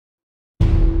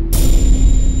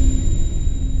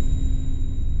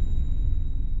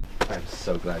I'm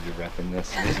so glad you're repping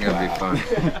this. This is gonna be fun.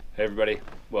 Hey everybody,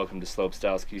 welcome to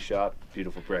Slopestyle Ski Shop,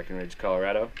 beautiful Breckenridge,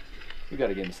 Colorado. We got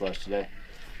a game of slush today.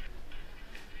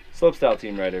 Slopestyle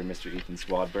team rider, Mr. Ethan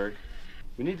Swadburg.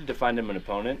 We needed to find him an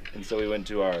opponent, and so we went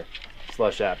to our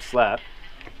slush app, Slap.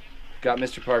 Got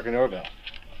Mr. Parker Norvell.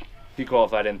 He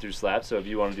qualified in through Slap, so if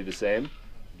you want to do the same,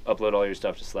 upload all your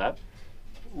stuff to Slap.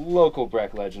 Local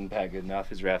Breck legend Pat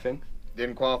Goodenough is reffing.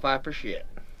 Didn't qualify for shit.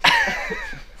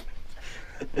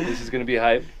 This is gonna be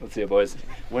hype. Let's see it, boys.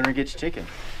 Winner gets chicken.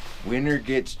 Winner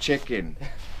gets chicken.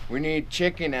 We need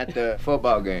chicken at the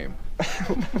football game.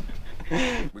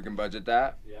 We can budget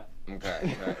that? Yeah.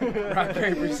 Okay. Rock,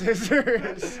 paper,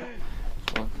 scissors.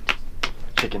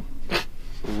 Chicken.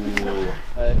 Ooh.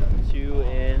 2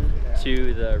 in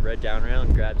to the red down rail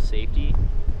and grab safety,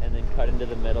 and then cut into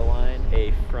the middle line.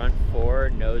 A front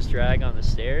 4 nose drag on the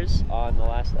stairs. On the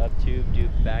last up tube, do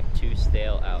back 2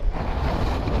 stale out.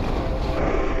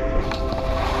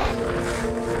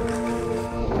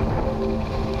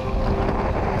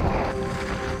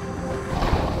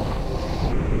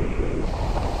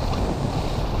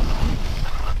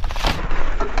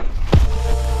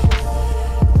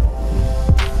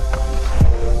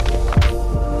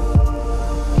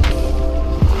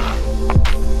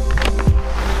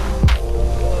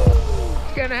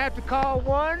 Gonna have to call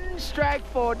 1 strike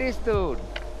for this dude.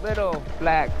 Little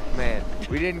black man.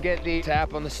 We didn't get the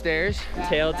tap on the stairs.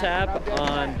 Tail tap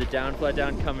on the down flat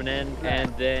down coming in,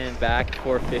 and then back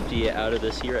 450 out of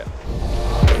the C rail.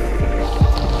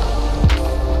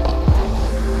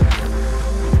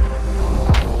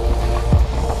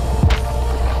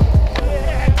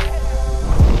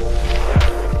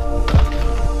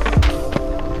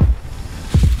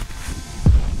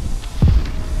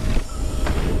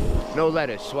 No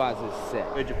letters, Swaz is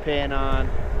set. Good Japan on,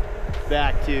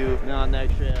 back 2,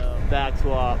 non-next rail, back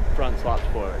swap, front swap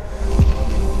forward.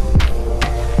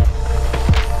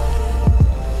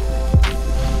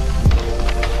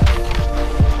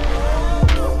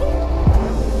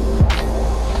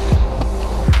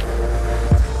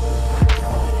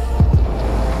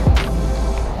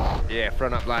 Yeah,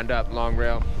 front up, lined up, long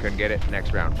rail. Couldn't get it.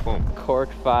 Next round, boom. Cork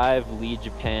 5, lead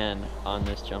Japan on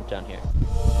this jump down here.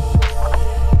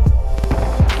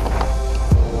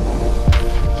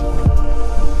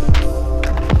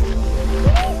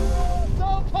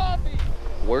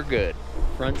 We're good.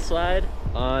 Front slide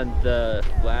on the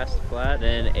last flat,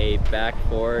 then a back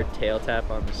 4 tail tap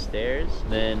on the stairs,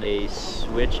 then a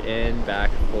switch in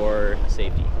back 4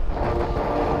 safety.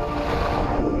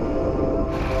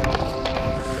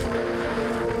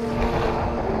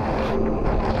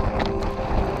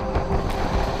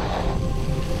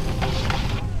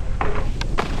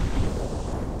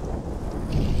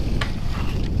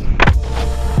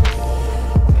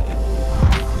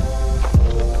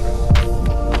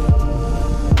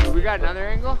 Got another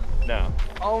angle? No.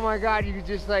 Oh my God, you could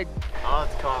just like... I'll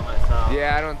have to call it myself.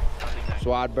 Yeah, I don't...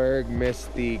 Swadburg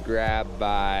missed the grab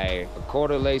by a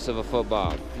quarter lace of a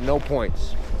football. No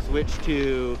points. Switch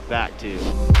to back 2.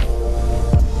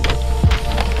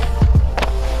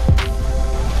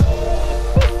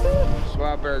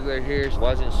 Swadburg right here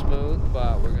wasn't smooth,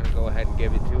 but we're gonna go ahead and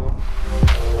give it to him.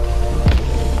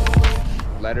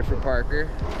 Letter for Parker,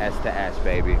 S to S,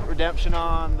 baby. Redemption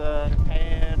on the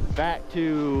Japan, back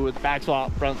 2, back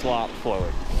swap, front swap,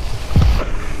 forward.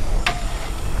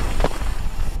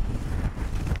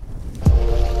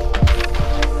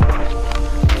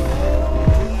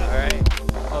 Alright.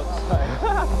 Oh, sorry.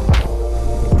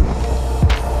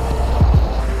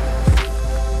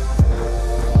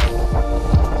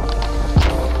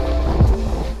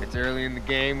 It's early in the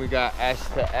game, we got S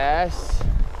to S.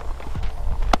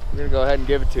 We're gonna go ahead and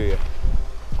give it to you.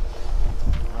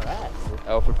 Alright.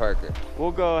 L for Parker.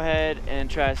 We'll go ahead and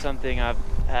try something I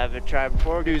haven't tried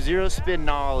before. Do 0 spin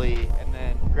nollie and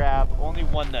then grab only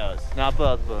 1 nose. Not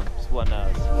both of them, just 1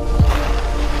 nose.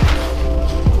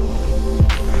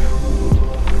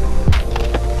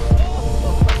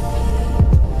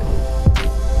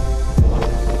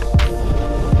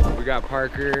 We got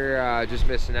Parker just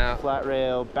missing out. Flat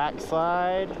rail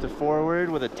backslide to forward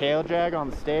with a tail drag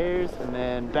on the stairs, and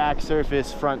then back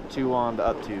surface front 2 on the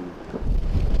up tube.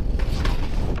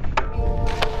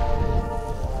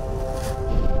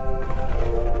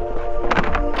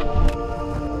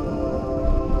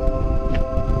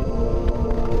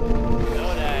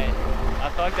 I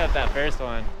fucked up that first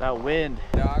one. That wind.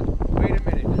 Dog, wait a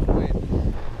minute, just wait.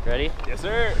 Ready? Yes,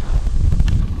 sir.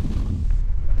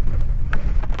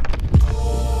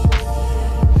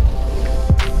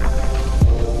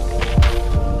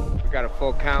 We got a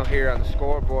full count here on the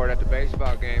scoreboard at the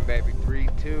baseball game, baby.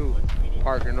 3-2.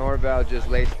 Parker Norvell just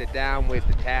laced it down with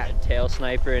the tap. Tail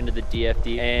sniper into the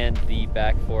DFD and the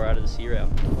back 4 out of the C rail.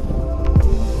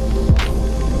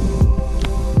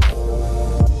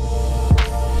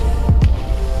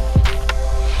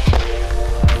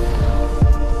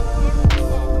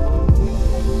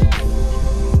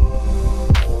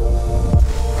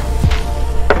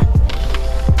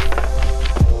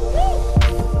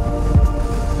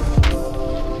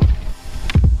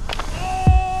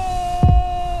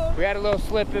 We had a little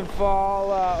slip and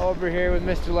fall over here with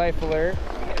Mr. Life Alert.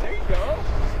 Yeah, there you go.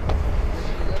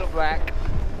 Little black.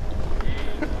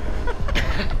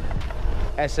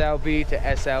 SLB to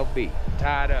SLB.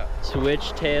 Tied up.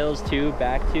 Switch tails 2,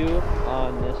 back 2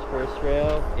 on this first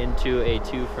rail into a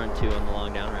 2, front 2 on the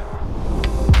long down rail.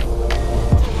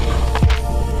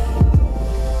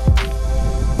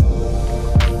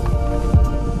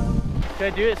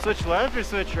 Should I do it switch left or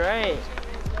switch right?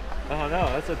 I don't know,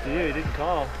 that's up to you, you didn't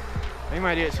call. I think I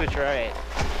might do it switch right.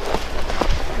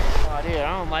 Oh dude,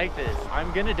 I don't like this.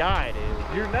 I'm gonna die,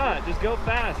 dude. You're not. Just go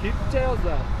fast. Keep the tails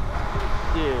up.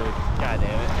 Dude, god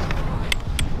damn it.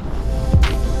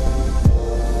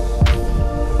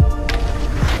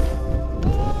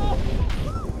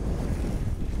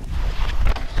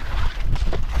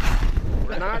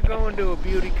 We're not going to a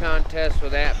beauty contest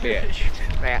with that bitch.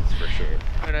 That's for sure.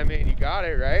 And I mean, you got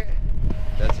it, right?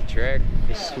 That's a trick.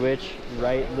 Switch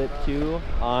right lip 2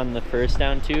 on the first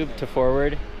down tube to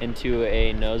forward into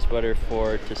a nose butter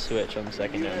 4 to switch on the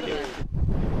second down tube.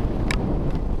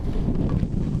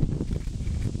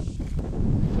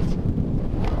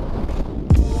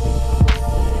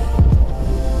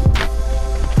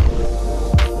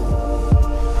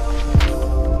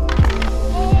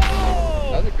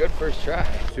 That was a good first try.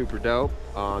 Super dope.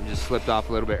 Just slipped off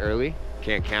a little bit early.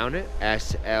 Can't count it.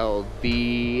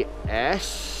 SLVSH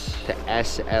to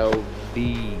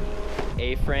SLV.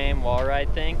 A-frame wall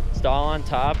ride thing. Stall on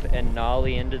top and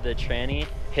nollie into the tranny.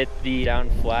 Hit the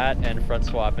down flat and front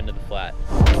swap into the flat.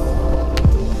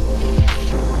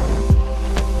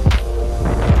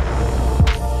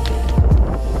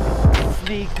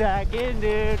 Sneak back in,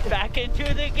 dude. Back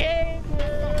into the game,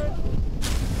 dude.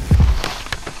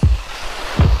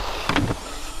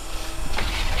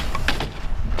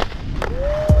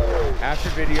 After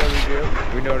video review,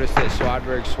 we noticed that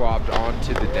Swadburg swapped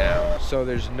onto the down, so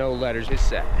there's no letters to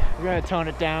set. We're gonna tone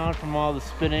it down from all the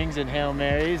spinnings and Hail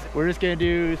Marys. We're just gonna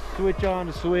do switch on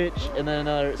to switch and then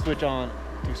another switch on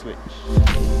to switch.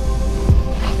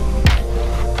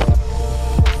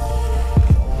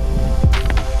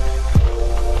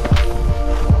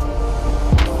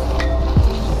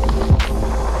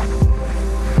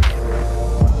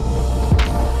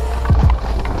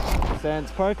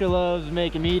 Since Parker loves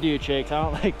making me do tricks I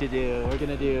don't like to do, we're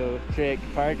gonna do a trick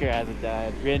Parker hasn't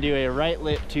done. We're gonna do a right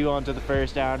lip 2 onto the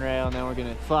first down rail, and then we're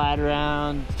gonna slide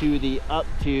around to the up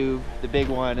tube, the big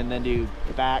one, and then do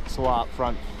back swap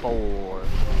front 4.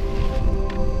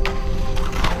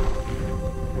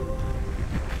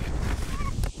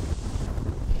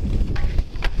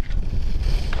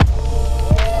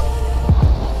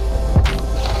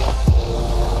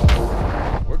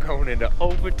 We're going into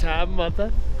overtime,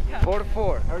 mother.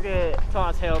 4-4. We're gonna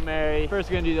toss Hail Mary. First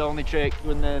we're gonna do the only trick,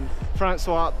 and then front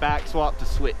swap, back swap to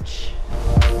switch.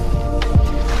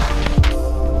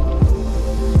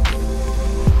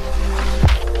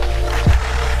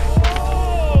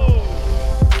 Oh!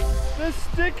 The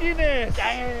stickiness!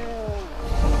 Damn!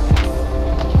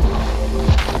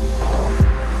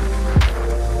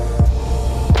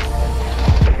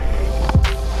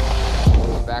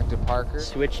 Back to Parker.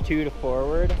 Switch 2 to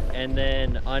forward, and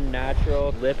then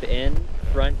unnatural lip in,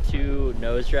 front 2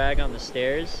 nose drag on the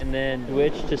stairs, and then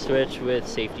switch to switch with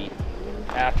safety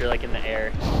after, like, in the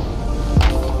air.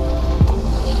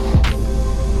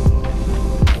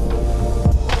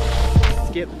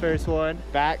 Skip the first one,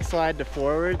 back slide to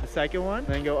forward the second one,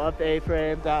 then go up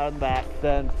A-frame, down back,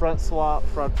 then front swap,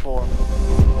 front 4.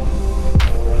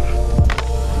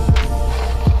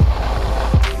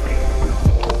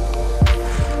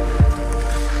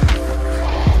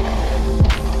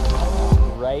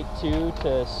 Right 2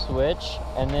 to switch,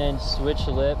 and then switch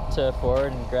lip to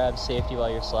forward and grab safety while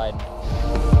you're sliding.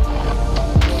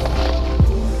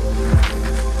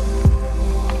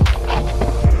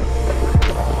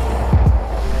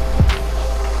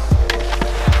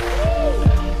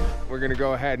 We're gonna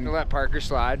go ahead and let Parker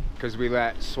slide because we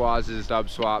let Swaz's dub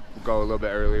swap go a little bit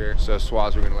earlier. So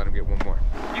Swaz, we're gonna let him get one more.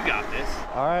 You got this.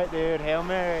 All right, dude, Hail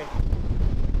Mary.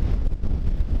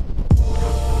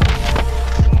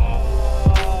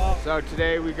 So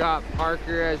today we got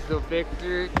Parker as the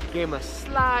victor. Game of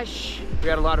slash. We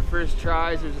had a lot of first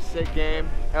tries. It was a sick game.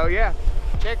 Hell yeah,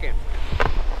 chicken.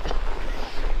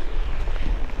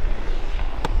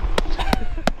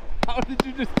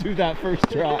 Just do that first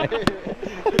try.